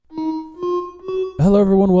Hello,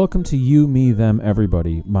 everyone. Welcome to You, Me, Them,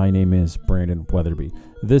 Everybody. My name is Brandon Weatherby.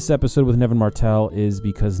 This episode with Nevin Martell is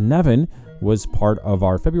because Nevin was part of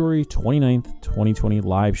our February 29th, 2020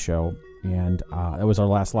 live show. And that was our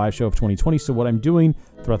last live show of 2020. So what I'm doing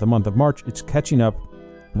throughout the month of March, it's catching up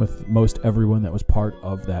with most everyone that was part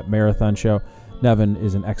of that marathon show. Nevin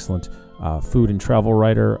is an excellent food and travel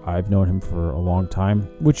writer. I've known him for a long time,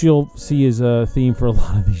 which you'll see is a theme for a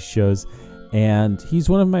lot of these shows. And he's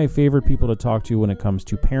one of my favorite people to talk to when it comes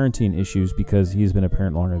to parenting issues because he's been a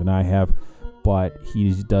parent longer than I have. But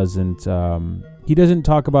he doesn't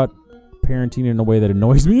talk about parenting in a way that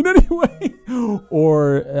annoys me in any way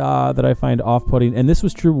or that I find off-putting. And this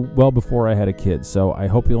was true well before I had a kid. So I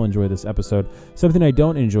hope you'll enjoy this episode. Something I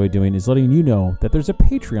don't enjoy doing is letting you know that there's a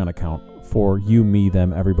Patreon account for You, Me,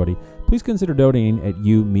 Them, Everybody. Please consider donating at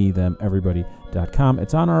youmethemeverybody.com.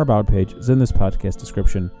 It's on our About page. It's in this podcast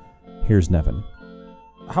description. Here's Nevin.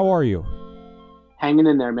 How are you? Hanging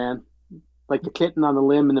in there, man. Like the kitten on the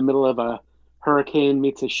limb in the middle of a hurricane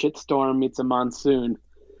meets a shitstorm meets a monsoon.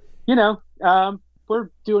 We're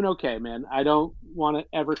doing okay, man. I don't want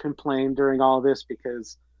to ever complain during all of this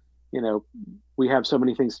because, we have so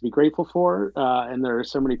many things to be grateful for. And there are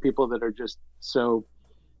so many people that are just so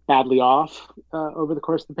badly off over the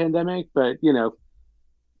course of the pandemic. But,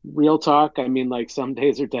 real talk, I mean, like some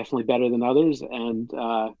days are definitely better than others. And,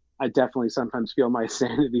 I definitely sometimes feel my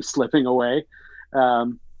sanity slipping away.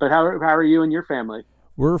 But how are you and your family?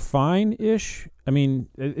 We're fine-ish. I mean,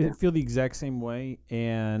 I feel the exact same way,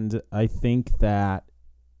 and I think that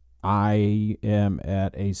I am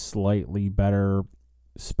at a slightly better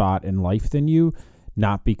spot in life than you,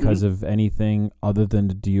 not because of anything other than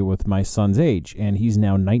to deal with my son's age, and he's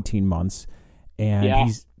now 19 months, and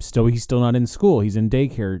he's still not in school. He's in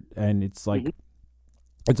daycare, and it's like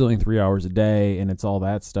it's only 3 hours a day, and it's all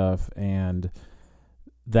that stuff, and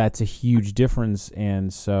that's a huge difference.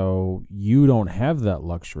 And so you don't have that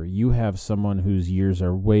luxury. You have someone whose years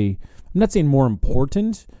are way, I'm not saying more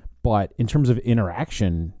important, but in terms of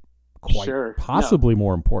interaction, possibly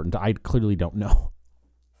more important. I clearly don't know.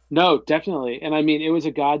 No, definitely. And I mean, it was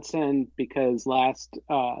a godsend because last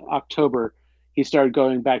October, he started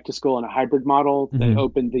going back to school in a hybrid model. They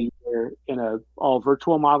opened the year in a all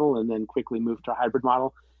virtual model and then quickly moved to a hybrid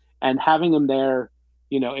model. And having him there,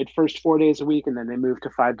 at first 4 days a week, and then they moved to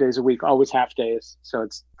 5 days a week, always half days. So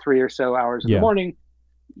it's 3 or so hours in the morning,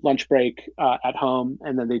 lunch break at home,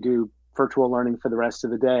 and then they do virtual learning for the rest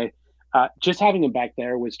of the day. Just having him back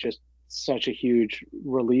there was just such a huge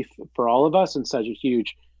relief for all of us and such a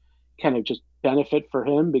huge kind of just benefit for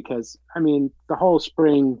him because, I mean, the whole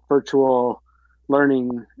spring virtual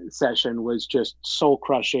learning session was just soul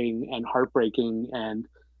crushing and heartbreaking and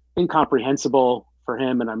incomprehensible for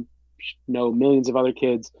him. And I know millions of other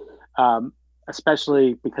kids,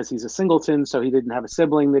 especially because he's a singleton. So he didn't have a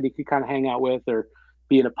sibling that he could kind of hang out with or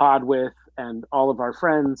be in a pod with. And all of our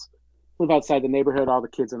friends live outside the neighborhood. All the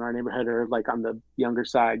kids in our neighborhood are like on the younger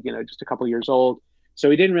side, just a couple years old. So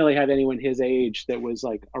he didn't really have anyone his age that was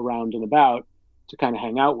like around and about to kind of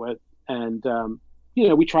hang out with. And,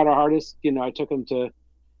 we tried our hardest. I took him to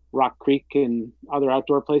Rock Creek and other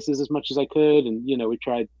outdoor places as much as I could. And, we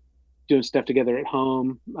tried doing stuff together at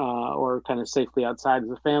home or kind of safely outside as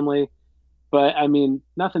a family. But I mean,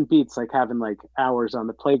 nothing beats like having like hours on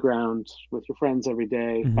the playground with your friends every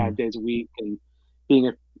day, 5 days a week, and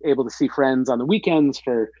being able to see friends on the weekends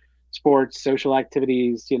for sports, social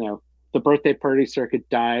activities. The birthday party circuit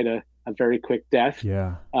died a very quick death.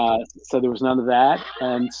 Yeah. So there was none of that.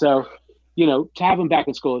 And so, to have him back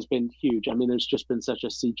in school has been huge. I mean, there's just been such a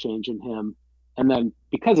sea change in him. And then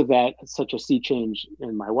because of that, such a sea change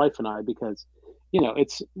in my wife and I, because,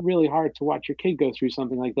 it's really hard to watch your kid go through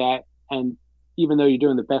something like that. And even though you're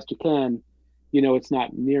doing the best you can, it's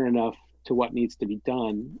not near enough to what needs to be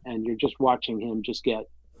done. And you're just watching him just get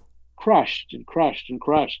crushed and crushed and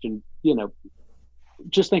crushed. And,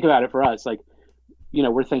 just think about it for us. Like,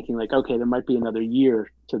 we're thinking like, okay, there might be another year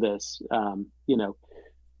to this.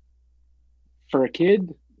 For a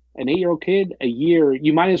kid, an 8-year-old kid, a year,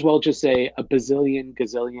 you might as well just say a bazillion,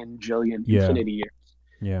 gazillion, jillion, infinity years.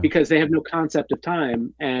 Yeah. Because they have no concept of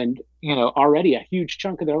time. And, already a huge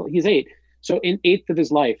chunk of he's 8. So an eighth of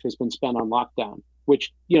his life has been spent on lockdown,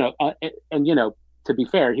 which, to be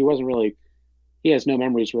fair, he has no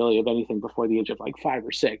memories really of anything before the age of like 5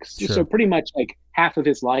 or 6. Sure. So pretty much like half of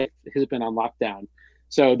his life has been on lockdown.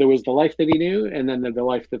 So there was the life that he knew and then the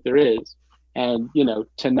life that there is. And,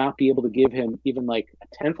 to not be able to give him even like a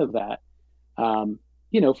tenth of that,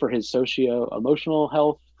 for his socio-emotional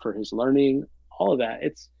health, for his learning, all of that,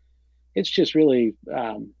 it's just really,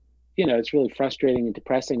 it's really frustrating and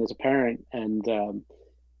depressing as a parent. And,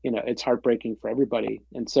 it's heartbreaking for everybody.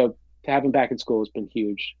 And so to have him back in school has been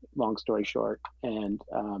huge, long story short. And,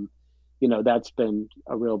 that's been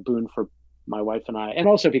a real boon for my wife and I. And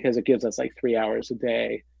also because it gives us like 3 hours a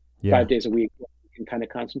day, Yeah. 5 days a week. We can kind of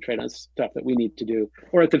concentrate on stuff that we need to do,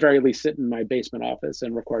 or at the very least, sit in my basement office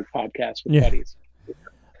and record podcasts with Yeah. buddies.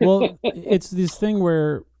 Well, it's this thing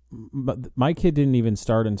where my kid didn't even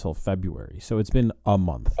start until February, so it's been a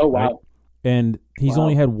month, Oh, right? wow. And he's Wow.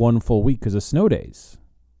 only had one full week because of snow days.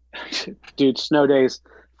 Dude, snow days.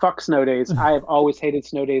 Fuck snow days. I have always hated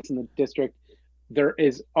snow days in the district. There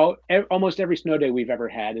is almost every snow day we've ever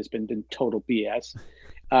had has been total BS.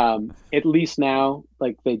 At least now,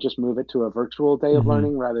 like they just move it to a virtual day of Mm-hmm.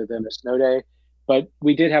 learning rather than a snow day. But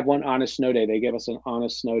we did have one honest snow day. They gave us an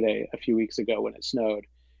honest snow day a few weeks ago when it snowed,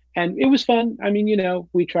 and it was fun. I mean,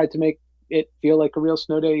 we tried to make it feel like a real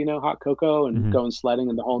snow day. Hot cocoa and Mm-hmm. going sledding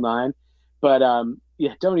and the whole nine. But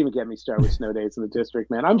yeah, don't even get me started with snow days in the district,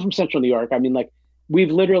 man. I'm from Central New York. I mean, like we've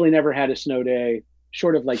literally never had a snow day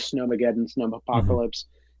short of like snowmageddon, Mm-hmm. snowpocalypse,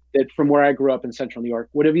 that from where I grew up in Central New York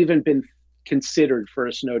would have even been considered for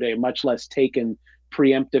a snow day, much less taken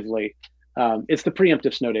preemptively. It's the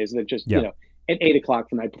preemptive snow days that just, Yeah. at 8 o'clock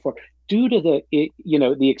the night before, due to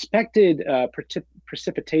the expected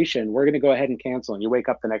precipitation, we're going to go ahead and cancel. And you wake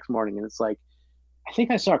up the next morning and it's like, I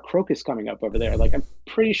think I saw a crocus coming up over there. Like, I'm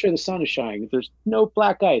pretty sure the sun is shining. There's no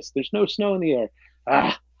black ice. There's no snow in the air.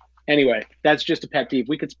 Ah, anyway, that's just a pet peeve.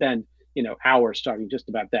 We could spend, hours talking just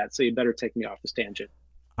about that. So you better take me off this tangent.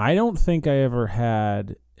 I don't think I ever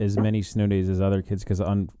had as many snow days as other kids because,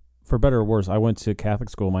 for better or worse, I went to Catholic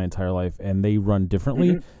school my entire life and they run differently.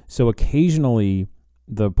 Mm-hmm. So occasionally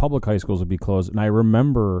the public high schools would be closed. And I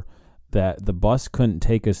remember that the bus couldn't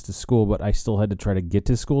take us to school, but I still had to try to get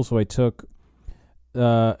to school. So I took,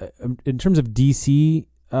 uh, in terms of DC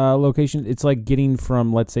location, it's like getting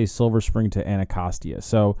from, let's say, Silver Spring to Anacostia.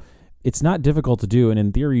 So it's not difficult to do. And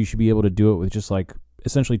in theory, you should be able to do it with just like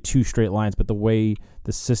essentially two straight lines. But the way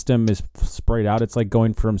the system is sprayed out, it's like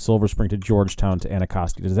going from Silver Spring to Georgetown to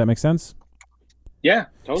Anacostia. Does that make sense? Yeah,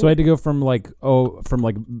 So I totally. had to go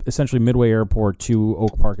from essentially Midway Airport to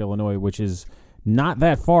Oak Park, Illinois, which is not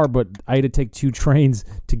that far, but I had to take two trains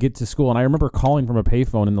to get to school. And I remember calling from a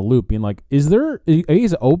payphone in the loop, being like, "Is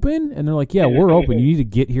it open?" And they're like, "Yeah, we're open. You need to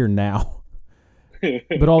get here now."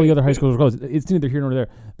 But all the other high schools were closed. It's neither here nor there.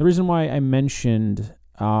 The reason why I mentioned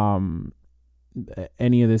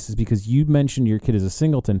any of this is because you mentioned your kid is a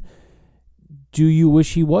singleton. Do you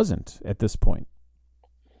wish he wasn't at this point?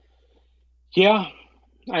 Yeah,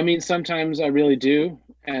 I mean, sometimes I really do.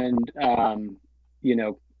 And, you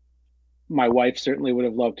know, my wife certainly would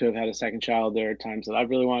have loved to have had a second child. There are times that I've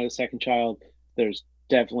really wanted a second child. There's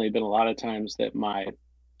definitely been a lot of times that my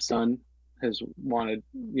son has wanted,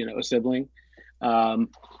 a sibling. Um,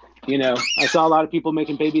 I saw a lot of people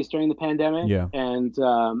making babies during the pandemic, Yeah. and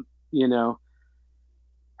you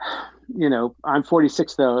know, I'm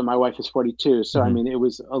 46 though, and my wife is 42. So I Mm-hmm. mean, it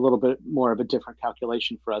was a little bit more of a different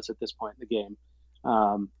calculation for us at this point in the game.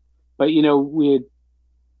 Um, but we had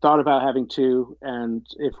thought about having two, and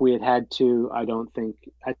if we had had two, I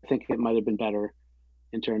think it might have been better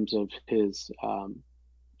in terms of his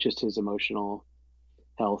just his emotional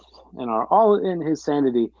health and all in his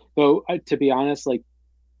sanity. Though to be honest, like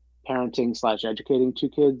parenting slash educating two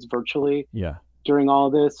kids virtually Yeah. during all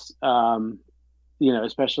of this,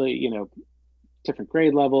 especially different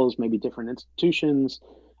grade levels, maybe different institutions,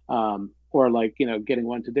 or like getting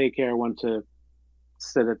one to daycare, one to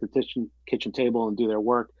sit at the kitchen table and do their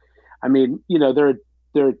work. I mean, there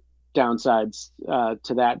are downsides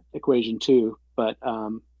to that equation too, but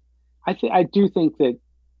I do think that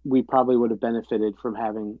we probably would have benefited from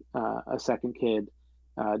having a second kid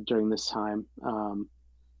during this time.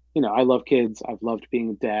 I love kids. I've loved being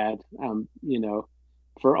a dad.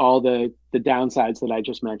 For all the downsides that I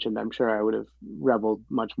just mentioned, I'm sure I would have reveled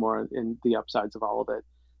much more in the upsides of all of it.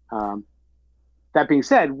 Um, that being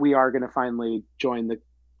said, we are going to finally join the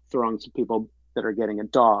throngs of people that are getting a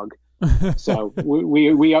dog. So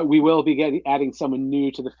we will be adding someone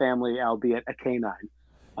new to the family, albeit a canine.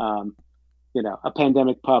 Um, a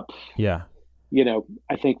pandemic pup. Yeah.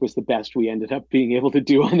 I think was the best we ended up being able to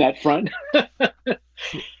do on that front.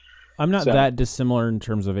 I'm not So that dissimilar in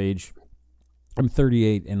terms of age. I'm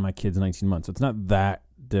 38 and my kid's 19 months. So it's not that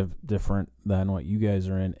different than what you guys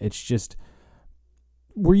are in. It's just,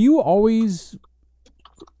 were you always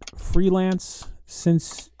freelance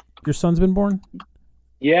since your son's been born?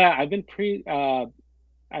 yeah, I've been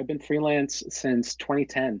freelance since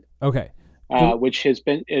 2010, Okay. The, which has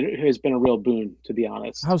been a real boon, to be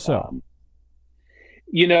honest. how so?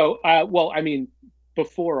 Well, I mean,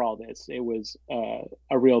 before all this, it was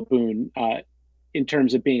a real boon. in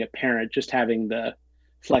terms of being a parent, just having the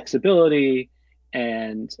flexibility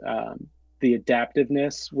and the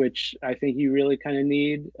adaptiveness, which I think you really kind of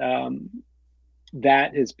need.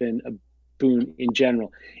 That has been a boon in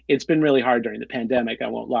general. It's been really hard during the pandemic. I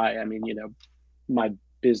won't lie. I mean, my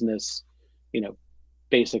business, you know,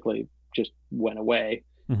 basically just went away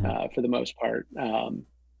Hmm. for the most part.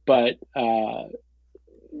 But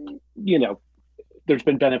you know, there's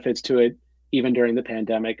been benefits to it even during the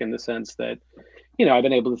pandemic in the sense that I've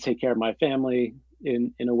been able to take care of my family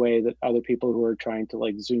in a way that other people who are trying to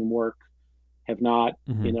like Zoom work have not.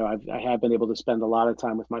 Hmm. I have been able to spend a lot of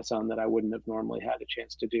time with my son that I wouldn't have normally had a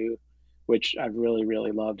chance to do, which I've really,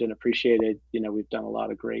 really loved and appreciated. We've done a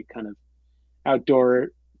lot of great kind of outdoor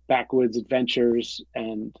backwoods adventures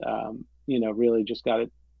and, really just got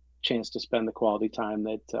a chance to spend the quality time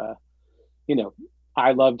that, you know,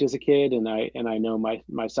 I loved as a kid and I know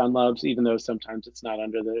my son loves, even though sometimes it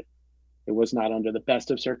was not under the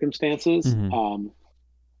best of circumstances. Hmm.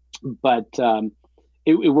 But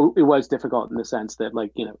it was difficult in the sense that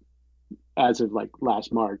like as of like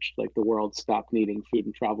last March, like the world stopped needing food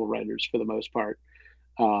and travel writers for the most part.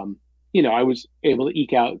 I was able to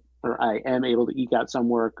eke out, or I am able to eke out some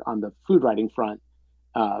work on the food writing front,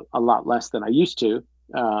 a lot less than I used to,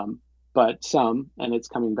 but some, and it's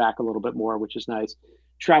coming back a little bit more, which is nice.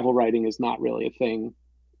 Travel writing is not really a thing,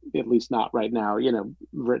 at least not right now.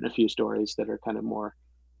 Written a few stories that are kind of more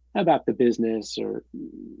about the business or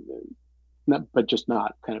not, but just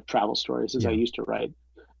not kind of travel stories as I Yeah. used to write.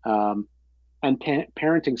 Um, and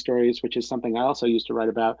parenting stories, which is something I also used to write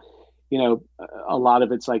about. A lot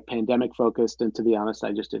of it's like pandemic focused, and to be honest,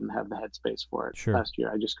 I just didn't have the headspace for it Sure. last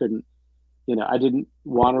year. I just couldn't. I didn't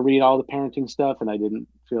want to read all the parenting stuff, and I didn't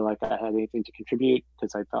feel like I had anything to contribute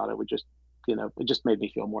because I thought it would just, it just made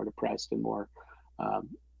me feel more depressed and more um,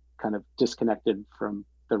 kind of disconnected from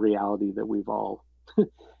the reality that we've all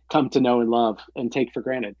come to know and love and take for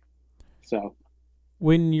granted. So,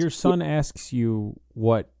 When your son asks you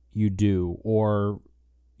what you do, or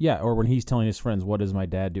yeah, or when he's telling his friends, "What does my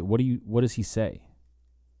dad do?" What does he say?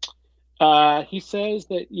 he says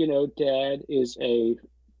that Dad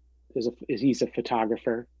he's a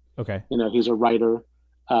photographer. Okay. He's a writer.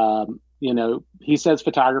 He says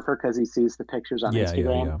photographer because he sees the pictures on Yeah. Yeah.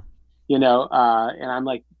 Instagram. Yeah. And I'm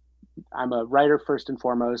like, I'm a writer first and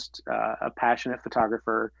foremost, a passionate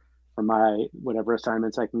photographer for my whatever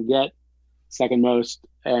assignments I can get. Second most,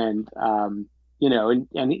 and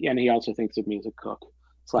and he also thinks of me as a cook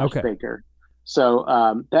slash Okay. baker. So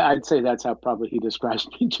I'd say that's how probably he describes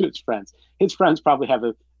me to his friends. His friends probably have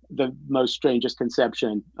the most strangest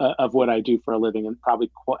conception of what I do for a living, and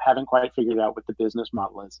probably haven't quite figured out what the business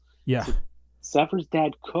model is. Yeah. So Sever's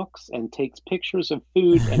dad cooks and takes pictures of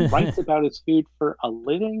food and writes about his food for a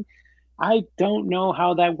living. I don't know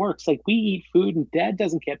how that works. Like we eat food and dad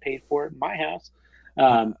doesn't get paid for it in my house.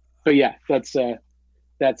 I, But yeah, that's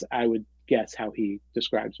I would guess how he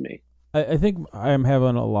describes me. I think I'm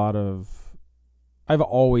having a lot of. I've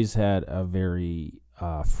always had a very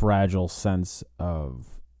fragile sense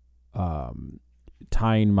of um,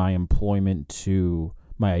 tying my employment to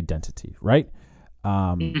my identity, right?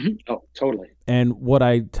 Um, Mm-hmm. Oh, totally. and what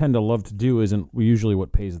I tend to love to do isn't usually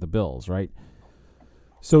what pays the bills, right?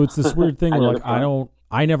 So it's this weird thing I where know like the feeling.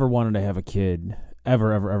 I never wanted to have a kid,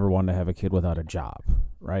 ever wanted to have a kid without a job,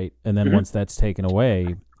 right? And then Mm-hmm. once that's taken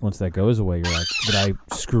away, once that goes away, you're like, did I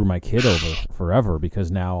screw my kid over forever?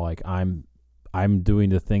 Because now like I'm doing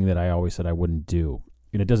the thing that I always said I wouldn't do.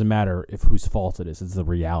 And it doesn't matter if whose fault it is, it's the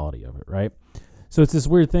reality of it, right? So it's this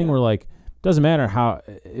weird thing Yeah. where like doesn't matter how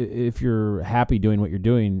if you're happy doing what you're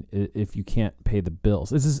doing if you can't pay the bills.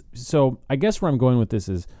 This is so I guess where I'm going with this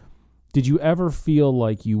is did you ever feel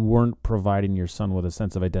like you weren't providing your son with a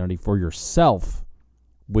sense of identity for yourself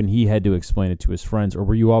when he had to explain it to his friends, or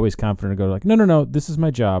were you always confident to go like, no, no, no, this is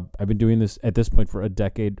my job. I've been doing this at this point for a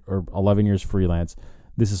decade or 11 years freelance.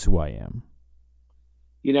 This is who I am.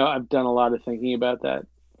 I've done a lot of thinking about that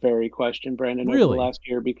very question, Brandon, over the Really? last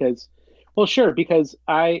year because, well, sure, because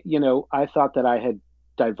I thought that I had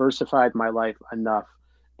diversified my life enough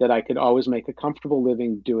that I could always make a comfortable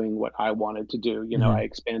living doing what I wanted to do. I Mm-hmm.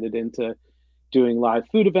 expanded into doing live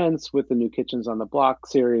food events with the New Kitchens on the Block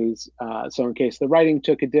series. So in case the writing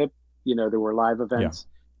took a dip, there were live Yeah. events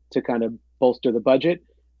to kind of bolster the budget.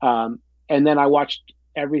 Um, and then I watched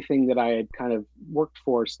everything that I had kind of worked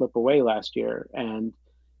for slip away last year. And,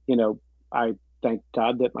 I thank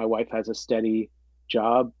God that my wife has a steady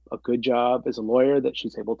job, a good job as a lawyer that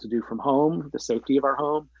she's able to do from home, the safety of our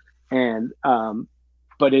home. And,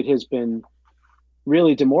 but it has been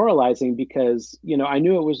really demoralizing because, I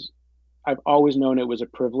knew I've always known it was a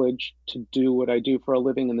privilege to do what I do for a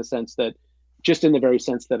living in the sense that just in the very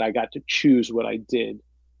sense that I got to choose what I did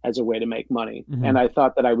as a way to make money. Mm-hmm. And I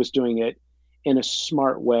thought that I was doing it in a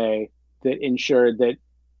smart way that ensured that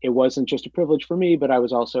it wasn't just a privilege for me, but I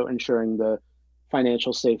was also ensuring the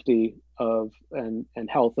financial safety of and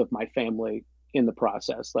health of my family in the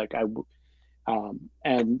process. Like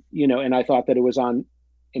and and I thought that it was on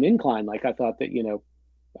an incline. Like I thought that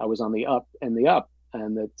I was on the up and the up,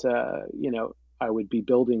 and that I would be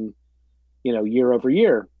building year over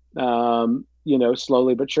year,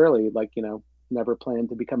 slowly but surely. Like never planned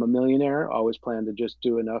to become a millionaire. Always planned to just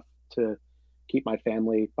do enough to keep my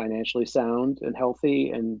family financially sound and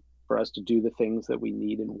healthy, and for us to do the things that we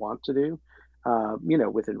need and want to do,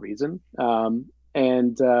 within reason.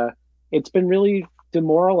 And it's been really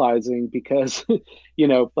demoralizing because,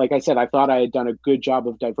 like I said, I thought I had done a good job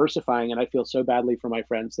of diversifying, and I feel so badly for my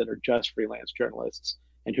friends that are just freelance journalists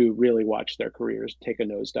and who really watched their careers take a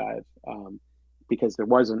nosedive, because there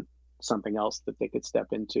wasn't something else that they could step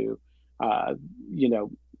into.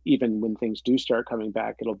 Even when things do start coming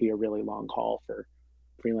back, it'll be a really long haul for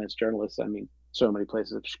freelance journalists. I mean, so many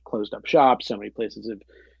places have closed up shop. So many places have,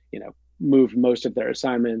 moved most of their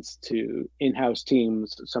assignments to in-house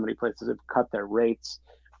teams. So many places have cut their rates.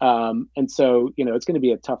 And so, it's going to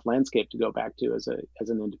be a tough landscape to go back to as an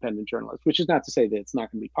independent journalist, which is not to say that it's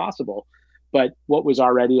not going to be possible, but what was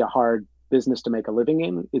already a hard business to make a living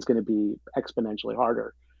in is going to be exponentially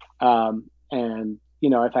harder. And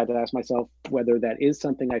I've had to ask myself whether that is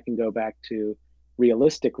something I can go back to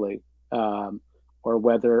realistically, or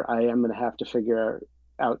whether I am going to have to figure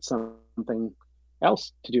out something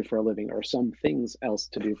else to do for a living, or some things else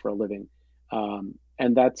to do for a living.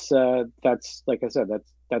 And that's like I said,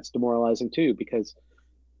 that's demoralizing too, because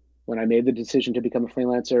when I made the decision to become a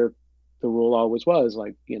freelancer, the rule always was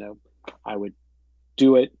like, I would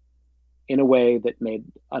do it in a way that made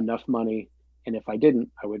enough money, and if I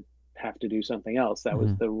didn't, I would have to do something else. That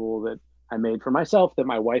was the rule that I made for myself, that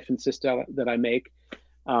my wife insisted that I make,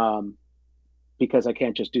 because I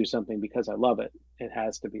can't just do something because I love it. It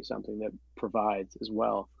has to be something that provides as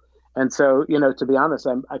well. And so, to be honest,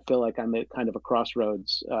 I feel like I'm at kind of a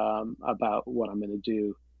crossroads, about what I'm going to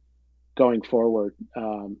do going forward.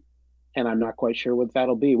 And I'm not quite sure what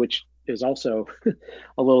that'll be, which is also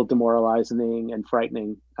a little demoralizing and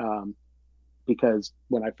frightening, because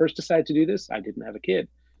when I first decided to do this, I didn't have a kid.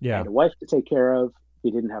 Yeah. I had a wife to take care of. We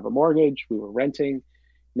didn't have a mortgage. We were renting.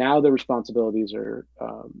 Now the responsibilities are,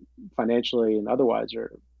 financially and otherwise,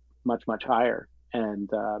 are much, much higher. And,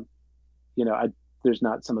 there's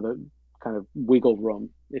not some of the kind of wiggle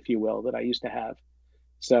room, if you will, that I used to have.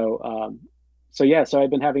 So I've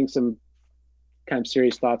been having some kind of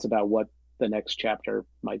serious thoughts about what the next chapter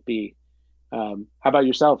might be. How about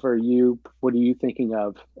yourself? What are you thinking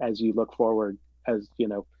of as you look forward, as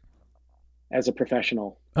a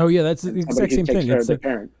professional? Oh yeah, that's the exact same thing. It's like,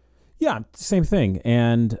 parent. Yeah, same thing.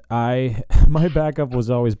 And my backup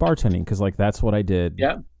was always bartending, because like that's what I did.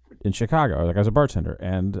 Yeah. In Chicago. Like I was a bartender,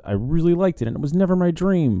 and I really liked it, and it was never my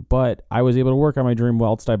dream, but I was able to work on my dream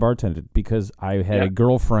whilst I bartended, because I had a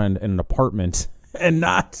girlfriend and an apartment and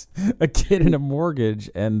not a kid and a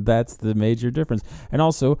mortgage, and that's the major difference. And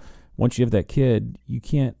also, once you have that kid, you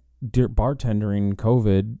can't do bartending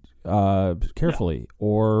COVID carefully,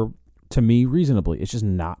 or to me reasonably. It's just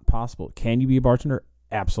not possible. Can you be a bartender?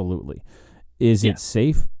 Absolutely. Is it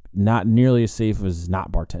safe? Not nearly as safe as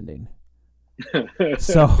not bartending.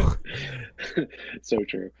 So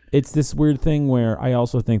true. It's this weird thing where I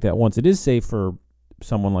also think that once it is safe for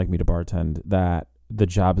someone like me to bartend, that the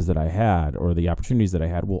jobs that I had, or the opportunities that I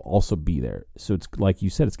had, will also be there. So it's like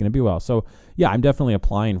you said, it's going to be a while. So yeah, I'm definitely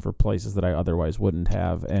applying for places that I otherwise wouldn't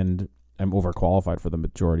have, and I'm overqualified for the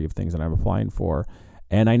majority of things that I'm applying for.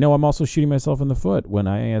 And I know I'm also shooting myself in the foot when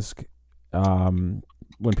I ask,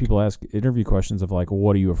 when people ask interview questions of like,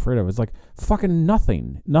 what are you afraid of? It's like, fucking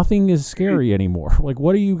nothing. Nothing is scary anymore. Like,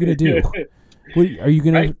 what are you going to do? Are you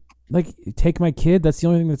going to like take my kid? That's the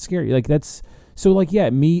only thing that's scary. Like that's so like, yeah,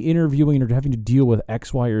 me interviewing or having to deal with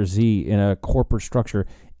X, Y, or Z in a corporate structure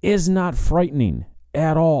is not frightening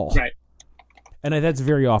at all. Right. And that's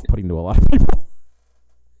very off-putting to a lot of people.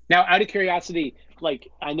 Now, out of curiosity, like,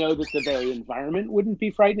 I know that the very environment wouldn't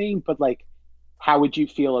be frightening, but like, how would you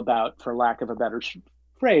feel about, for lack of a better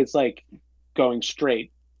phrase, like going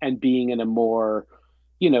straight and being in a more,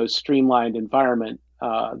 streamlined environment,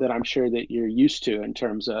 that I'm sure that you're used to in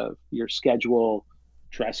terms of your schedule,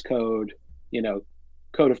 dress code,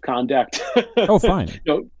 code of conduct. Oh, fine.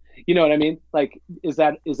 You know what I mean? Like, is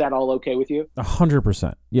that all okay with you?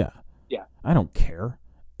 100%. Yeah. Yeah. I don't care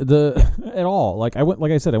at all. Like I went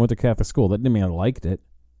to Catholic school. That didn't mean I liked it.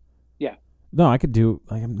 Yeah. No, I could do.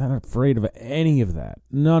 Like, I'm not afraid of any of that.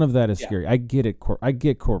 None of that is Yeah. scary. I get it. I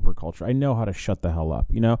get corporate culture. I know how to shut the hell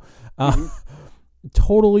up. Hmm.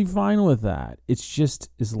 Totally fine with that. It's just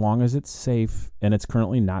as long as it's safe, and it's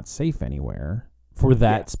currently not safe anywhere for Yeah.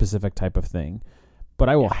 that specific type of thing. But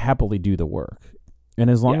I will Yeah. happily do the work. And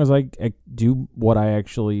as long Yeah. as I do what I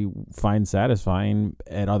actually find satisfying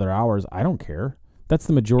at other hours, I don't care. That's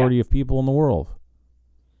the Yeah. majority of people in the world.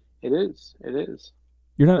 It is. It is.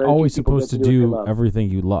 You're not Very few always people supposed get to to do what they do love. everything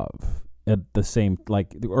you love at the same,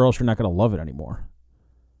 like, or else you're not going to love it anymore.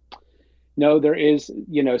 No, there is,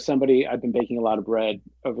 somebody, I've been baking a lot of bread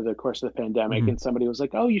over the course of the pandemic, Hmm. and somebody was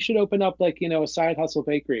like, "Oh, you should open up like, a side hustle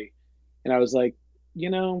bakery." And I was like, you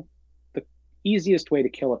know, the easiest way to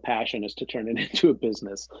kill a passion is to turn it into a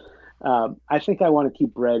business. I think I want to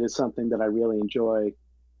keep bread as something that I really enjoy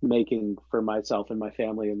making for myself and my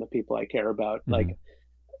family and the people I care about. Hmm. Like,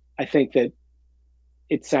 I think that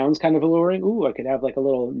it sounds kind of alluring. Ooh, I could have like a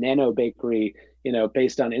little nano bakery,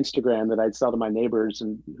 based on Instagram that I'd sell to my neighbors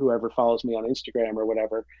and whoever follows me on Instagram or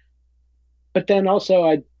whatever. But then also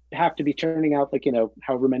I'd have to be turning out like,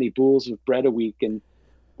 however many boules of bread a week, and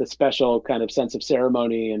the special kind of sense of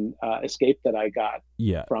ceremony and escape that I got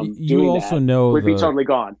Yeah. from doing that would be totally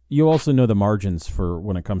gone. You also know the margins for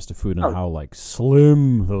when it comes to food and Oh, how like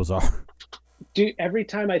slim those are. every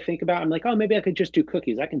time I think about it, I'm like, oh, maybe I could just do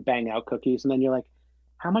cookies. I can bang out cookies. And then you're like,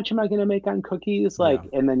 how much am I going to make on cookies? Yeah. Like,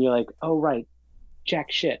 and then you're like, oh, right,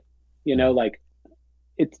 jack shit. Yeah. Like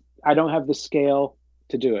it's, I don't have the scale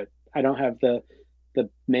to do it. I don't have the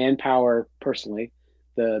manpower personally,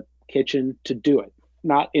 the kitchen to do it.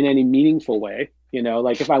 Not in any meaningful way.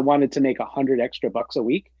 Like if I wanted to make 100 extra bucks a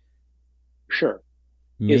week, sure.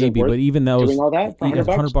 Is it Maybe, worth but even doing those all that for 100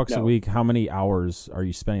 bucks? $100 a No. week, how many hours are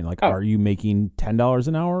you spending? Like, Oh, are you making $10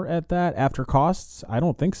 an hour at that after costs? I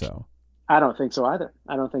don't think so. I don't think so either.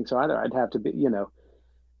 I don't think so either. I'd have to be,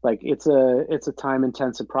 like it's a time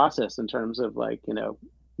intensive process in terms of like,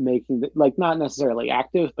 making the, like not necessarily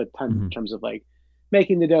active, but time in Hmm. terms of like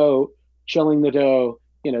making the dough, chilling the dough,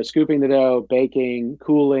 scooping the dough, baking,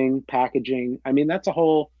 cooling, packaging. I mean, that's a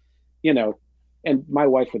whole, you know, and my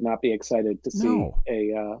wife would not be excited to see No.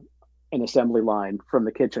 a an assembly line from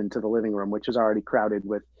the kitchen to the living room, which is already crowded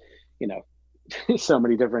with, you know, so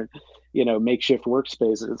many different, makeshift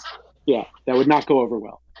workspaces. Yeah, that would not go over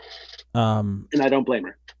well, Um, and I don't blame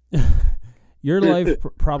her. your life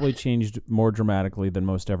probably changed more dramatically than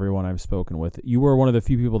most everyone I've spoken with. You were one of the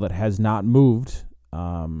few people that has not moved.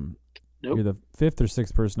 You're Nope. the fifth or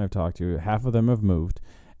sixth person I've talked to. Half of them have moved,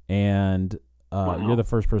 and you're Wow. the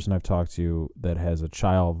first person I've talked to that has a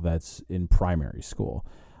child that's in primary school.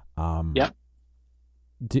 Um, Yep.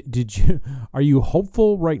 did you? Are you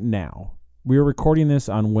hopeful right now? We are recording this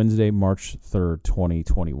on Wednesday, March 3rd,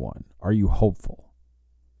 2021. Are you hopeful?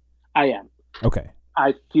 I am. Okay.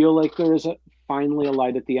 I feel like there is finally a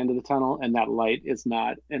light at the end of the tunnel, and that light is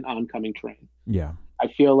not an oncoming train. Yeah. I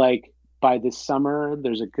feel like by this summer,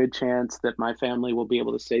 there's a good chance that my family will be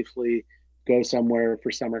able to safely go somewhere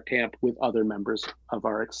for summer camp with other members of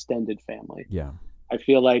our extended family. Yeah. I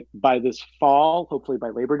feel like by this fall, hopefully by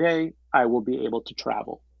Labor Day, I will be able to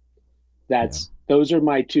travel. Yeah. Those are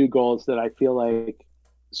my two goals that I feel like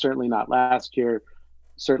certainly not last year,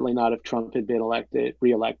 certainly not if Trump had been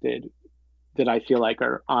reelected, that I feel like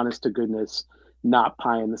are honest to goodness, not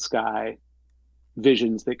pie in the sky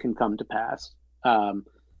visions that can come to pass. Um,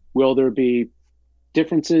 will there be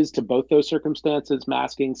differences to both those circumstances,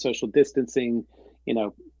 masking, social distancing, you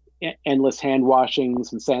know, endless hand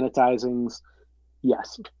washings and sanitizings?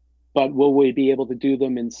 Yes. But will we be able to do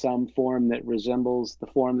them in some form that resembles the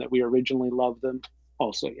form that we originally loved them?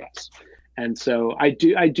 Also, yes. And so I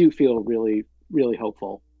do feel really, really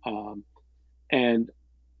hopeful. And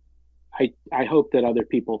I hope that other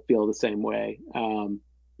people feel the same way,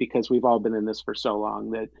 because we've all been in this for so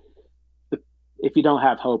long that if you don't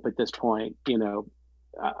have hope at this point,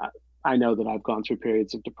 I, I know that I've gone through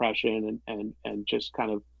periods of depression and just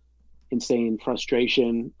kind of insane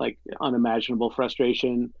frustration, like unimaginable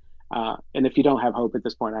frustration. And if you don't have hope at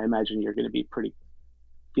this point, I imagine you're going to be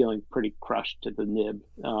feeling pretty crushed to the nib,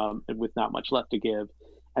 and with not much left to give.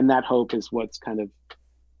 And that hope is what's kind of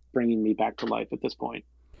bringing me back to life at this point.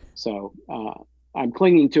 So I'm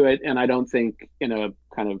clinging to it, and I don't think in a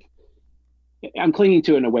kind of I'm clinging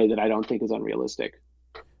to it in a way that I don't think is unrealistic.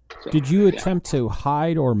 So Did you yeah. attempt to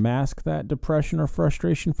hide or mask that depression or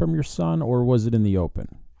frustration from your son, or was it in the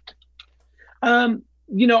open?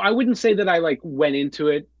 I wouldn't say that I like went into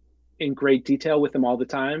it in great detail with him all the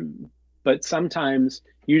time, but sometimes,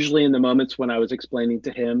 usually in the moments when I was explaining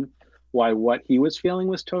to him why what he was feeling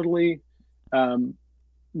was totally um,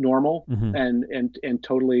 normal Mm-hmm. and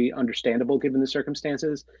totally understandable given the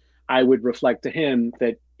circumstances, I would reflect to him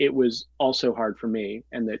that it was also hard for me,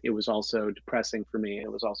 and that it was also depressing for me, and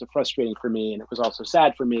it was also frustrating for me, and it was also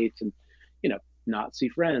sad for me to, you know, not see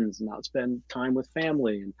friends, not spend time with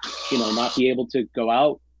family, and not be able to go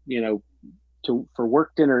out, to for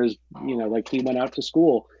work dinners, like he went out to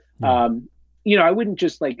school. Yeah. I wouldn't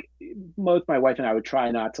just like, both my wife and I would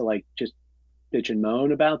try not to like just bitch and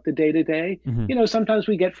moan about the day to day. Mm-hmm. Sometimes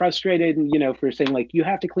we get frustrated, and for saying like, you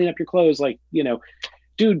have to clean up your clothes, like,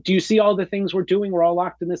 dude, do you see all the things we're doing? We're all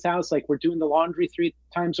locked in this house. Like, we're doing the laundry 3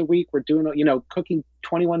 times a week. We're doing, cooking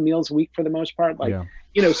 21 meals a week for the most part. Like,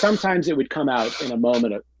 Yeah. Sometimes it would come out in a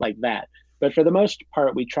moment of, like that. But for the most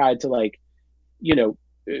part, we tried to like, you know,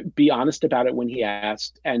 be honest about it when he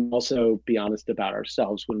asked, and also be honest about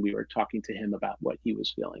ourselves when we were talking to him about what he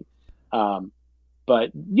was feeling.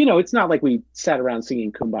 But it's not like we sat around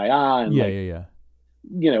singing Kumbaya and Yeah. like,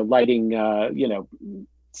 Yeah. lighting,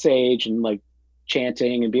 sage and like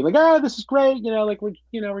chanting and being like, oh, this is great, like we're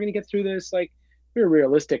gonna get through this. Like, we were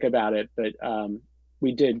realistic about it, but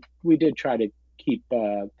we did try to keep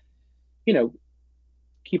you know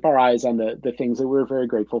keep our eyes on the things that we're very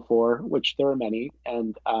grateful for, which there are many,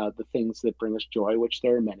 and the things that bring us joy, which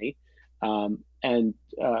there are many, and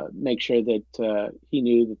make sure that he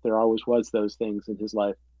knew that there always was those things in his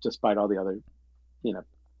life, despite all the other, you know,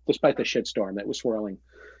 despite the shitstorm that was swirling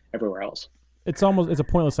everywhere else. It's a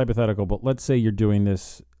pointless hypothetical, but let's say you're doing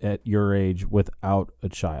this at your age without a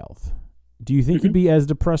child. Do you think Mm-hmm. you'd be as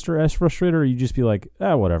depressed or as frustrated, or you just be like,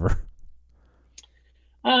 whatever?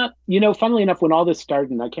 Funnily enough, when all this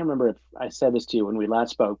started, and I can't remember if I said this to you when we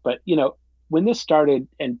last spoke, but when this started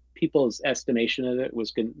and people's estimation of it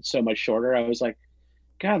was so much shorter, I was like,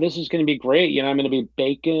 God, this is going to be great. I'm going to be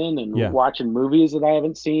baking and Yeah. watching movies that I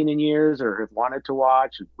haven't seen in years or have wanted to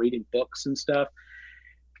watch, and reading books and stuff.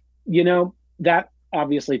 That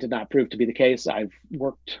obviously did not prove to be the case. I've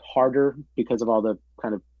worked harder because of all the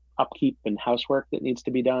kind of upkeep and housework that needs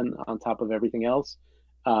to be done on top of everything else.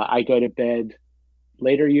 I go to bed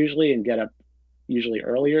later usually and get up usually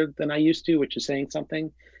earlier than I used to, which is saying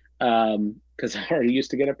something, because I already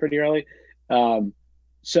used to get up pretty early. Um,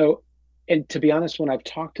 so, and to be honest, when I've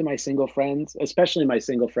talked to my single friends, especially my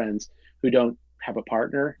single friends who don't have a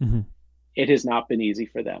partner, Mm-hmm. it has not been easy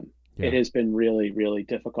for them. Yeah. It has been really, really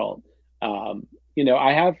difficult.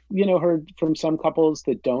 I have, heard from some couples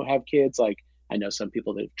that don't have kids. Like, I know some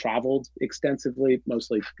people that have traveled extensively,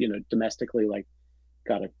 mostly, domestically, like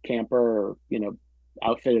got a camper or,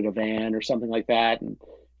 outfitted a van or something like that and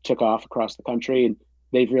took off across the country, and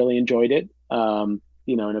they've really enjoyed it. And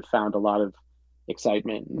have found a lot of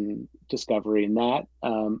excitement and discovery in that.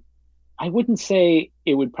 I wouldn't say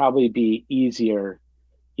it would probably be easier.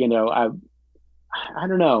 I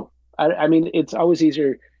don't know. I mean, it's always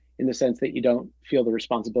easier in the sense that you don't feel the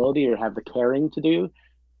responsibility or have the caring to do.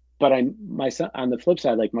 But my son, on the flip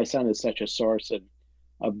side, like, my son is such a source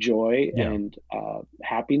of joy Yeah. and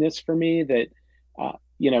happiness for me that,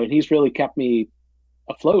 and he's really kept me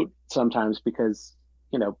afloat sometimes because,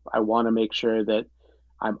 I want to make sure that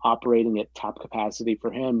I'm operating at top capacity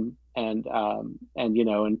for him. And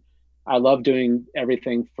I love doing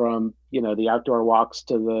everything from, the outdoor walks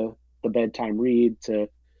to the bedtime read to,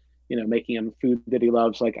 making him food that he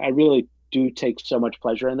loves. Like, I really do take so much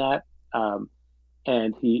pleasure in that.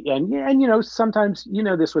 And he, and yeah, and sometimes,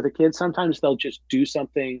 this with a kid, sometimes they'll just do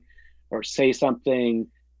something or say something,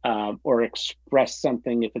 or express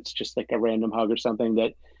something, if it's just like a random hug or something,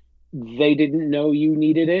 that they didn't know you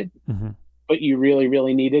needed it, Mm-hmm. but you really,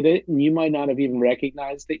 really needed it. And you might not have even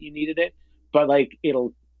recognized that you needed it, but like,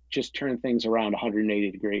 it'll just turn things around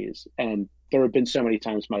 180 degrees. And there have been so many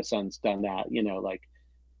times my son's done that, like,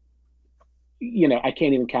 I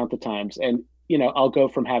can't even count the times. And, I'll go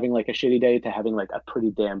from having like a shitty day to having like a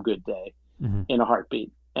pretty damn good day Mm-hmm. in a heartbeat,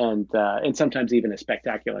 and sometimes even a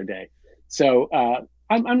spectacular day. So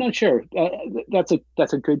I'm not sure. That's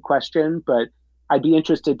a good question, but I'd be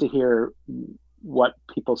interested to hear what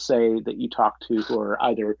people say that you talk to who are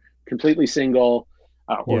either completely single,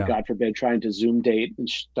 or, Yeah. God forbid, trying to Zoom date and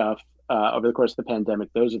stuff over the course of the pandemic.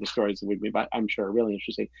 Those are the stories that would be, I'm sure, really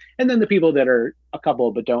interesting. And then the people that are a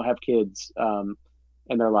couple but don't have kids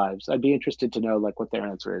in their lives, I'd be interested to know like what their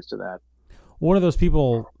answer is to that. One of those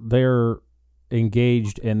people, they're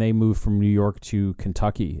engaged and they moved from New York to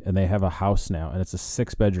Kentucky and they have a house now and it's a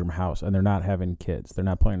 6-bedroom house and they're not having kids. They're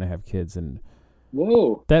not planning to have kids, and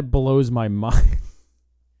Whoa. that blows my mind.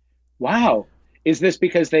 Wow. Is this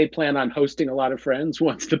because they plan on hosting a lot of friends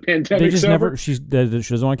once the They pandemic's just over? never. She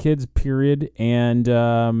doesn't want kids. Period. And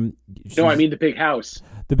No, I she's mean the big house.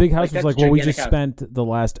 the big house Like was that's like, a well, we gigantic just house. spent the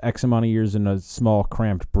last X amount of years in a small,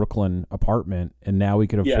 cramped Brooklyn apartment, and now we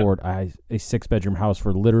could Yeah, afford a 6 bedroom house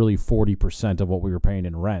for literally 40% of what we were paying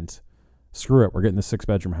in rent. Screw it, we're getting the 6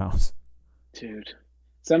 bedroom house. dude.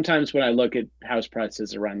 Sometimes when I look at house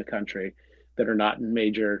prices around the country that are not in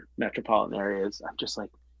major metropolitan areas, I'm just like,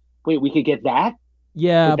 wait, we could get that for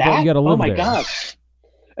Yeah, but you that? got to Oh live my there. gosh.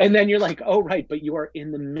 And then you're like, oh, right, but you are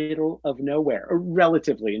in the middle of nowhere, or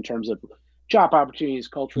relatively in terms of job opportunities,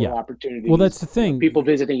 cultural Yeah. Well, that's opportunities, the people thing.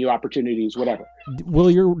 visiting you opportunities, whatever.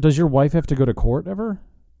 Does your wife have to go to court ever?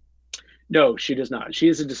 No, she does not. She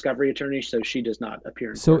is a discovery attorney, so she does not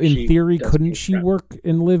appear in So court. in She theory, does couldn't case she prep. work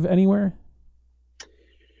and live anywhere?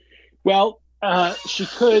 Well, she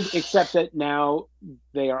could, except that now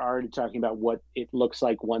they are already talking about what it looks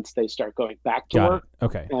like once they start going back to Got it. work,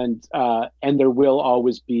 Okay. and there will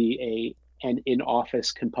always be an in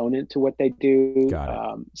office component to what they do.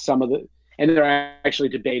 Got it. Some of the and they're actually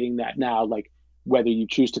debating that now, like whether you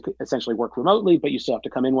choose to essentially work remotely, but you still have to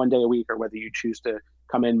come in one day a week, or whether you choose to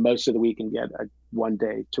come in most of the week and get a one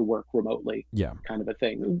day to work remotely, Yeah. kind of a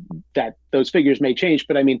thing. That those figures may change,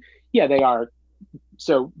 but I mean, yeah, they are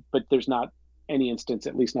so, but there's not any instance,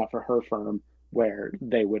 at least not for her firm, where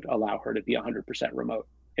they would allow her to be 100% remote,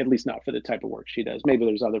 at least not for the type of work she does. Maybe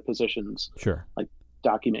there's other positions Sure. like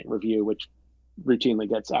document review, which routinely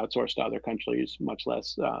gets outsourced to other countries, much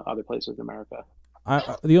less other places in America.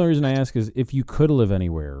 The only reason I ask is if you could live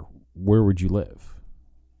anywhere, where would you live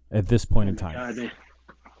at this point Oh in my time? God,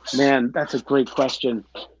 man, that's a great question.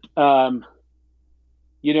 Um,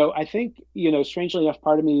 I think, strangely enough,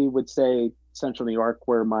 part of me would say Central New York,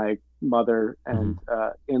 where my mother Hmm.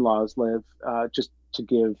 and in-laws live, just to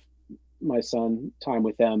give my son time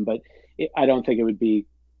with them. But I don't think it would be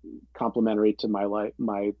complementary to my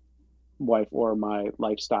wife or my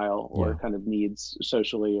lifestyle or Yeah. kind of needs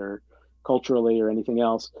socially or culturally or anything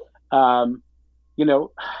else. Um, you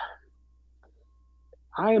know,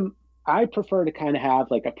 I prefer to kind of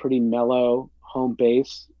have like a pretty mellow home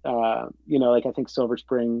base. Like I think Silver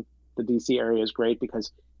Spring, the DC area is great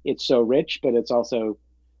because it's so rich, but it's also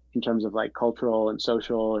in terms of like cultural and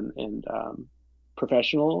social and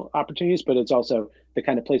professional opportunities, but it's also the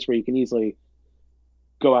kind of place where you can easily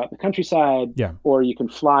go out in the countryside Yeah. or you can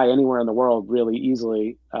fly anywhere in the world really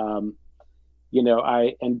easily.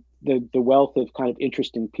 I and the wealth of kind of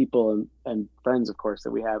interesting people and friends, of course,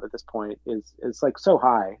 that we have at this point is like so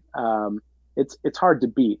high. It's hard to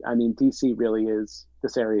beat. I mean, DC really is.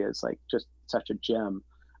 This area is like just such a gem.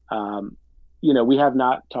 We have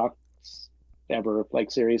not talked ever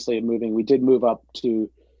like seriously of moving. We did move up to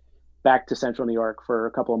back to Central New York for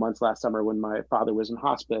a couple of months last summer when my father was in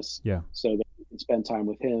hospice, Yeah. so that we could spend time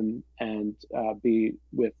with him and be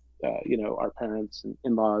with our parents and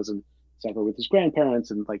in-laws and several with his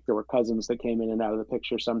grandparents, and like there were cousins that came in and out of the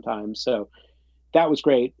picture sometimes. So that was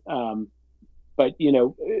great. But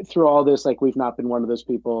through all this, like we've not been one of those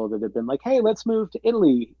people that have been like, hey, let's move to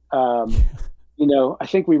Italy. I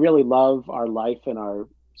think we really love our life and our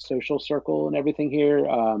social circle and everything here.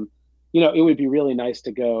 It would be really nice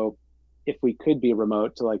to go if we could be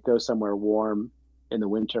remote to like go somewhere warm in the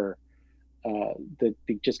winter.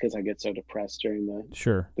 Just because I get so depressed during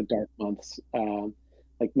Sure. the dark months.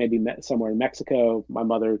 Like maybe somewhere in Mexico. My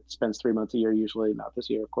mother spends 3 months a year, usually not this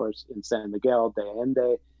year, of course, in San Miguel de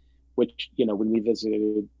Allende, which when we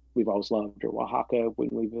visited, we've always loved, or Oaxaca when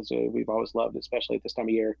we visited, we've always loved, especially at this time of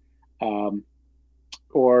year. Um,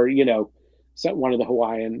 or one of the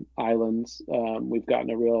Hawaiian islands. We've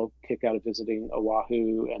gotten a real kick out of visiting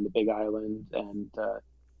Oahu and the Big Island, and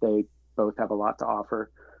they both have a lot to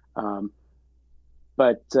offer. Um,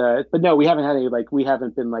 but no, we haven't had any like we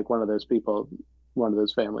haven't been like one of those people, one of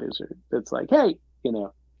those families that's like, hey,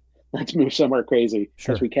 let's move somewhere crazy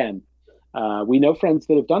because Sure. we can. We know friends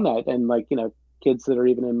that have done that, and like kids that are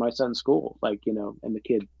even in my son's school, like and the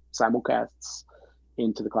kid simulcasts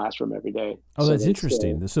into the classroom every day, Oh, so that's they still,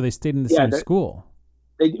 interesting. So they stayed in the yeah, same school.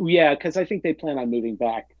 yeah, because I think they plan on moving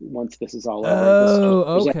back once this is all over.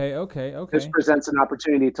 Oh, okay, okay, This okay. presents an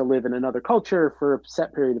opportunity to live in another culture for a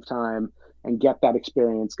set period of time and get that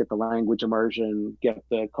experience, get the language immersion, get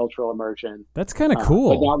the cultural immersion, That's kind of but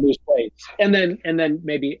cool. not lose weight. And then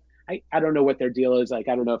maybe I don't know what their deal is. Like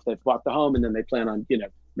I don't know if they've bought the home and then they plan on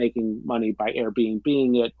making money by Airbnb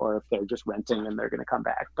it, or if they're just renting and they're going to come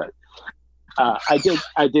back. But I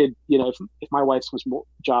did if my wife's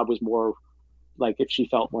job was more like if she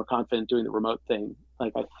felt more confident doing the remote thing,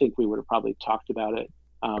 like I think we would have probably talked about it.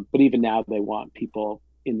 But even now, they want people.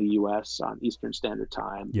 in the U.S. on Eastern Standard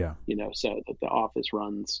Time. Yeah. So that the office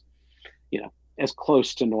runs, as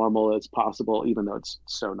close to normal as possible, even though it's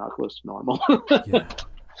so not close to normal. Yeah.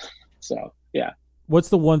 So, yeah. What's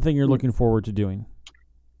the one thing you're looking forward to doing?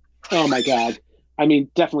 Oh my God. I mean,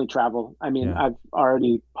 definitely travel. I mean, Yeah. I've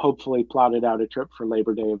already hopefully plotted out a trip for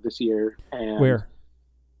Labor Day of this year. And Where?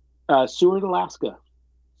 Seward, Alaska.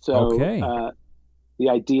 So Okay. the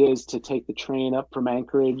idea is to take the train up from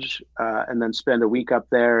Anchorage and then spend a week up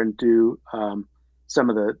there and do some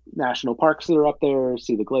of the national parks that are up there,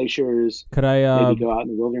 see the glaciers, Could I maybe go out in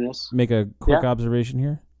the wilderness. make a quick observation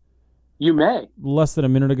here? You may. Less than a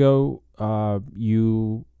minute ago,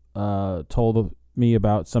 you told me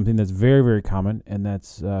about something that's very, very common, and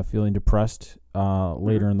that's feeling depressed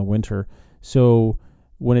later in the winter. So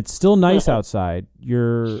when it's still nice outside,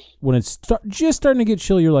 when it's just starting to get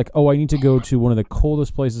chilly, you're like, oh, I need to go to one of the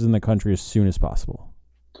coldest places in the country as soon as possible.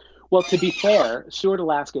 Well, to be fair, Seward,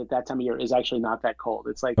 Alaska at that time of year is actually not that cold.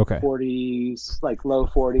 It's like 40s, like low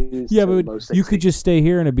 40s. Yeah, but low 60s. You could just stay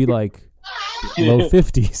here and it'd be like low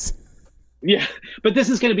 50s. Yeah, but this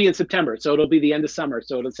is going to be in September, so it'll be the end of summer.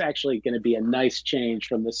 So it's actually going to be a nice change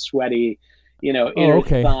from the sweaty, inner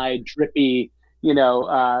thigh, drippy,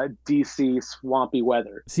 DC swampy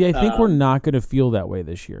weather. See, I think we're not going to feel that way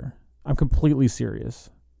this year. I'm completely serious.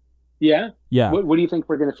 Yeah? Yeah. What do you think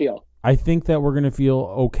we're going to feel? I think that we're going to feel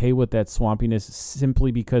okay with that swampiness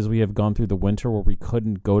simply because we have gone through the winter where we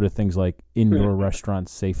couldn't go to things like indoor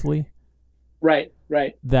restaurants safely. Right.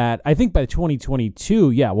 That I think by 2022,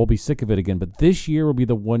 we'll be sick of it again. But this year will be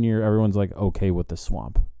the one year everyone's like, okay with the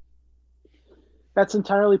swamp. That's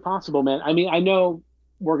entirely possible, man. I mean, I know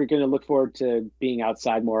we're going to look forward to being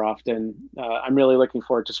outside more often. I'm really looking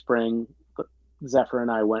forward to spring. Zephyr and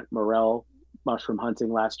I went morel mushroom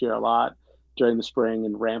hunting last year a lot during the spring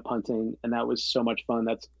and ramp hunting, and that was so much fun.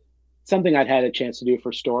 That's something I'd had a chance to do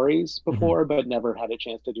for stories before, but never had a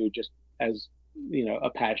chance to do just as a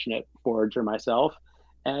passionate forager myself.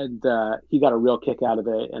 And he got a real kick out of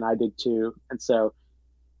it, and I did too. And so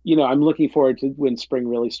I'm looking forward to when spring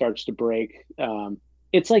really starts to break.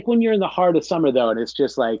 It's like when you're in the heart of summer though, and it's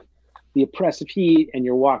just like the oppressive heat, and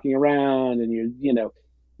you're walking around, and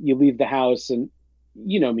you leave the house, and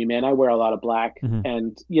me, man, I wear a lot of black,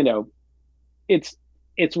 and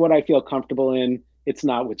it's what I feel comfortable in. It's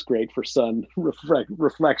not what's great for sun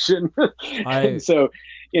reflection. And so,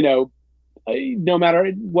 no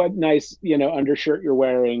matter what nice, undershirt you're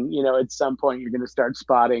wearing, at some point you're going to start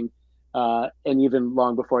spotting. And even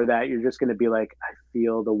long before that, you're just going to be like, I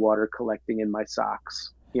feel the water collecting in my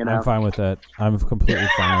socks. I'm fine with that. I'm completely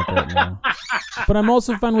fine with that now. But I'm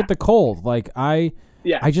also fine with the cold. Like I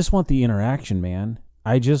just want the interaction, man.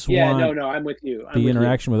 I just want I'm with you. The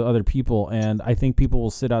interaction with other people, and I think people will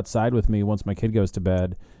sit outside with me once my kid goes to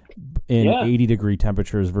bed in 80-degree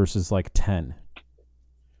temperatures versus like 10.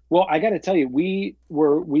 Well, I got to tell you,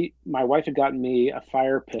 my wife had gotten me a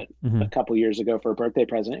fire pit a couple years ago for a birthday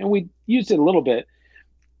present, and we used it a little bit,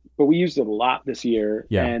 but we used it a lot this year.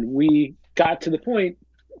 Yeah. And we got to the point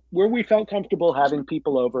where we felt comfortable having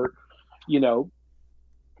people over,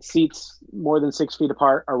 seats more than 6 feet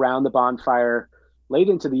apart around the bonfire late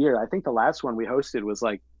into the year. I think the last one we hosted was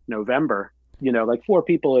like November, like 4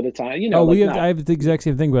 people at a time, I have the exact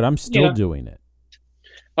same thing, but I'm still doing it.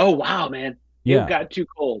 Oh, wow, man. Yeah. It got too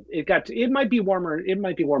cold. It might be warmer. It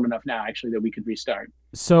might be warm enough now, actually, that we could restart.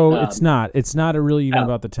 So it's not really even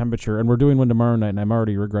about the temperature. And we're doing one tomorrow night, and I'm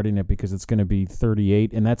already regretting it because it's going to be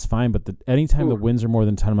 38, and that's fine. But anytime the winds are more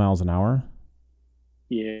than 10 miles an hour,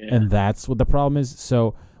 and that's what the problem is.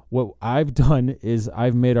 So what I've done is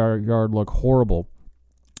I've made our yard look horrible.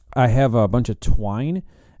 I have a bunch of twine,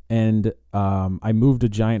 and I moved a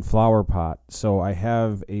giant flower pot. So I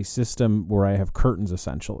have a system where I have curtains,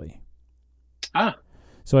 essentially.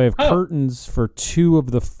 So I have curtains for 2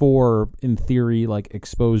 of the 4, in theory, like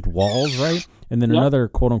exposed walls, right? And then another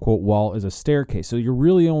quote-unquote wall is a staircase. So you're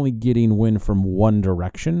really only getting wind from one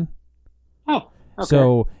direction. Oh, okay.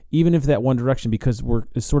 So even if that one direction, because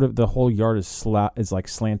it's sort of the whole yard is like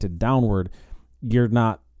slanted downward, you're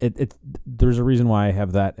not. There's a reason why I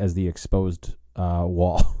have that as the exposed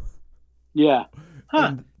wall. Yeah.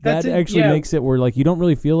 That actually makes it where like you don't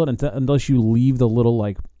really feel it unless you leave the little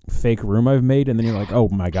like fake room I've made, and then you're like, oh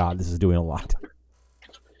my God, this is doing a lot.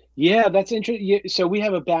 Yeah, that's interesting. So we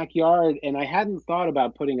have a backyard, and I hadn't thought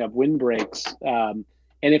about putting up windbreaks. And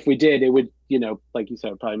if we did, it would, like you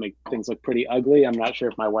said, probably make things look pretty ugly. I'm not sure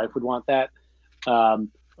if my wife would want that.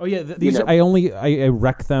 These I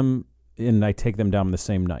wreck them and I take them down the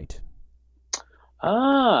same night.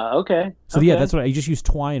 Okay. So that's what I just use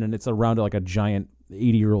twine, and it's around like a giant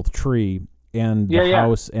 80-year-old tree and the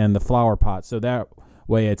house and the flower pot. So that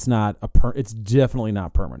way it's not it's definitely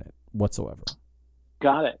not permanent whatsoever.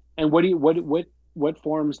 Got it. And what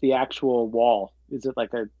forms the actual wall? Is it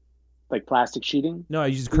like plastic sheeting? No, I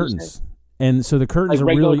use curtains. And so the curtains are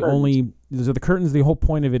really curtains. The curtains, the whole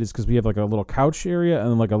point of it is because we have like a little couch area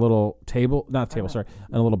and like a little and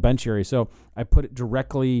a little bench area. So I put it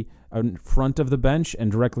directly in front of the bench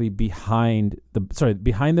and directly behind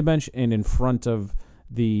the bench and in front of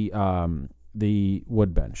the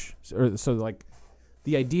wood bench. So like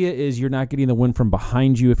the idea is you're not getting the wind from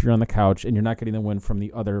behind you if you're on the couch, and you're not getting the wind from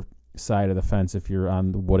the other side of the fence if you're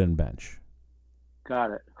on the wooden bench. Got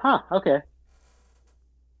it. Huh. Okay.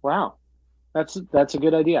 Wow. That's a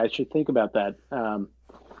good idea. I should think about that.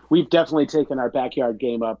 We've definitely taken our backyard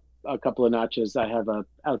game up a couple of notches. I have a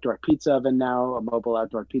outdoor pizza oven now, a mobile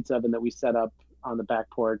outdoor pizza oven that we set up on the back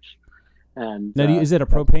porch. And now, is it a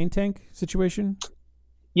propane tank situation?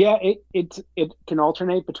 Yeah, it can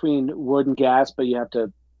alternate between wood and gas, but you have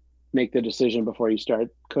to make the decision before you start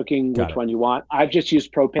cooking which one you want. I've just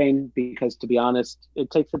used propane because, to be honest, it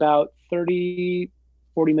takes about 30-40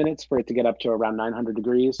 minutes for it to get up to around 900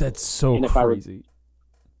 degrees. That's so crazy.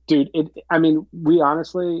 We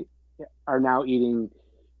honestly are now eating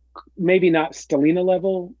maybe not Stellina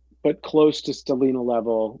level, but close to Stellina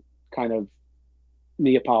level kind of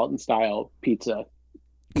Neapolitan style pizza.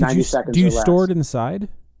 90 seconds. Do you store it inside?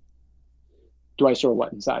 Do I store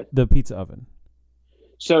what inside? The pizza oven.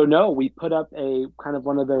 So no, we put up a kind of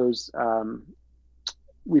one of those.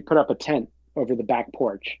 We put up a tent over the back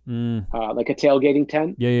porch, like a tailgating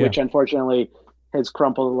tent, which unfortunately has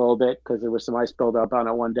crumpled a little bit because there was some ice buildup on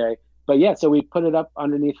it one day. But yeah, so we put it up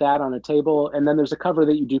underneath that on a table, and then there's a cover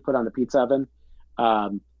that you do put on the pizza oven.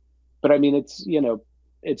 But I mean,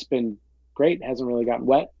 it's been great. It hasn't really gotten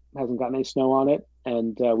wet, hasn't gotten any snow on it,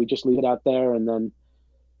 and we just leave it out there, and then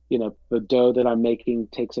the dough that I'm making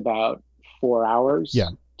takes about 4 hours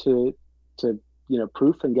to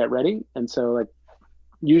proof and get ready. And so like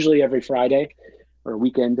usually every Friday or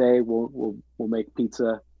weekend day we'll make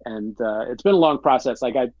pizza, and it's been a long process.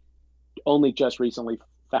 Like I only just recently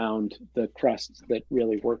found the crust that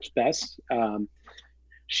really works best.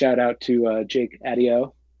 Shout out to Jake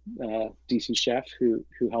Adio, DC chef, who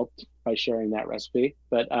helped by sharing that recipe.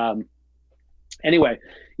 But anyway,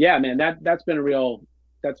 yeah, man, that's been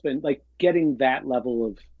like getting that level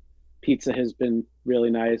of pizza has been really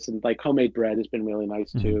nice, and like homemade bread has been really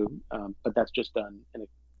nice too. But that's just done in a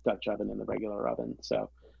Dutch oven in the regular oven. So,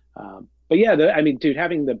 but yeah, dude,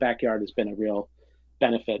 having the backyard has been a real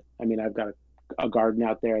benefit. I mean, I've got a garden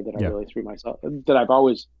out there that I really threw myself, that I've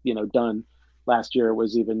always, done. Last year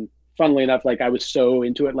was even, funnily enough, like I was so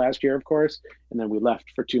into it last year, of course, and then we left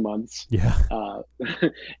for 2 months. Yeah.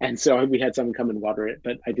 And so we had someone come and water it,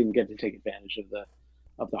 but I didn't get to take advantage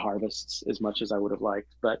of the harvests as much as I would have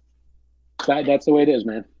liked. But that's the way it is,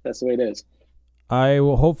 man. That's the way it is. I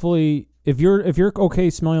will hopefully, if you're okay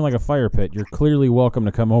smelling like a fire pit, you're clearly welcome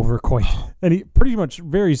to come over pretty much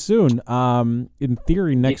very soon. In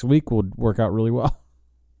theory, next week would work out really well.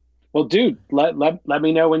 Well, dude, let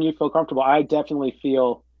me know when you feel comfortable. I definitely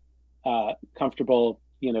feel comfortable,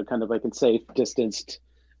 kind of like in safe, distanced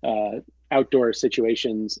outdoor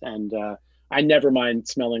situations, and I never mind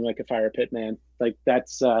smelling like a fire pit, man. Like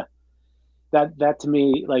that's that to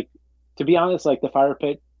me, like, to be honest, like the fire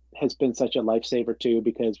pit has been such a lifesaver too,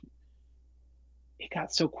 because it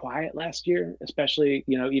got so quiet last year, especially,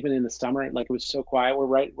 even in the summer, like it was so quiet.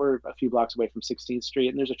 We're a few blocks away from 16th Street,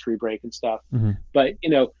 and there's a tree break and stuff. But,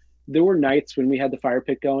 there were nights when we had the fire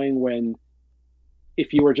pit going when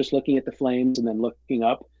if you were just looking at the flames and then looking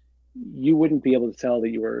up, you wouldn't be able to tell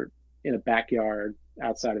that you were in a backyard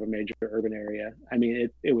outside of a major urban area. I mean,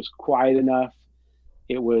 it was quiet enough.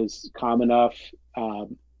 It was calm enough that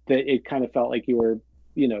it kind of felt like you were,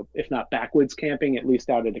 if not backwoods camping, at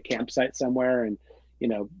least out at a campsite somewhere in,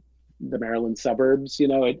 the Maryland suburbs.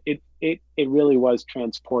 It really was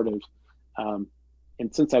transportive.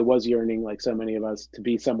 And since I was yearning, like so many of us, to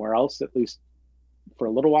be somewhere else, at least for a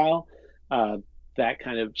little while, that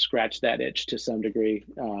kind of scratched that itch to some degree.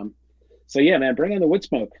 So yeah, man, bring in the wood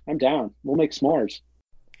smoke. I'm down. We'll make s'mores.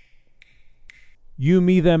 You,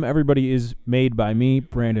 Me, Them, Everybody is made by me,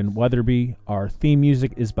 Brandon Weatherby. Our theme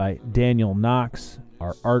music is by Daniel Knox.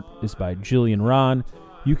 Our art is by Jillian Ron.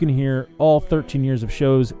 You can hear all 13 years of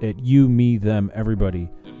shows at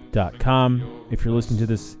youmethemeverybody.com. If you're listening to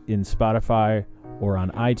this in Spotify or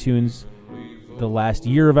on iTunes, the last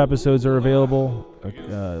year of episodes are available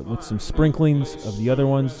with some sprinklings of the other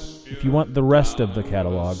ones. If you want the rest of the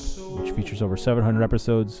catalog, which features over 700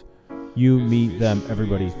 episodes,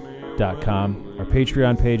 youmethemeverybody.com. Our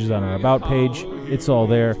Patreon page is on our About page. It's all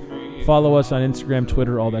there. Follow us on Instagram,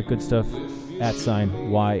 Twitter, all that good stuff.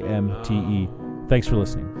 @YMTE. Thanks for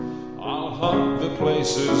listening. I'll hunt the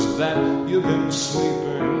places that you've been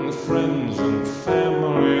sleeping, friends and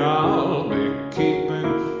family I'll be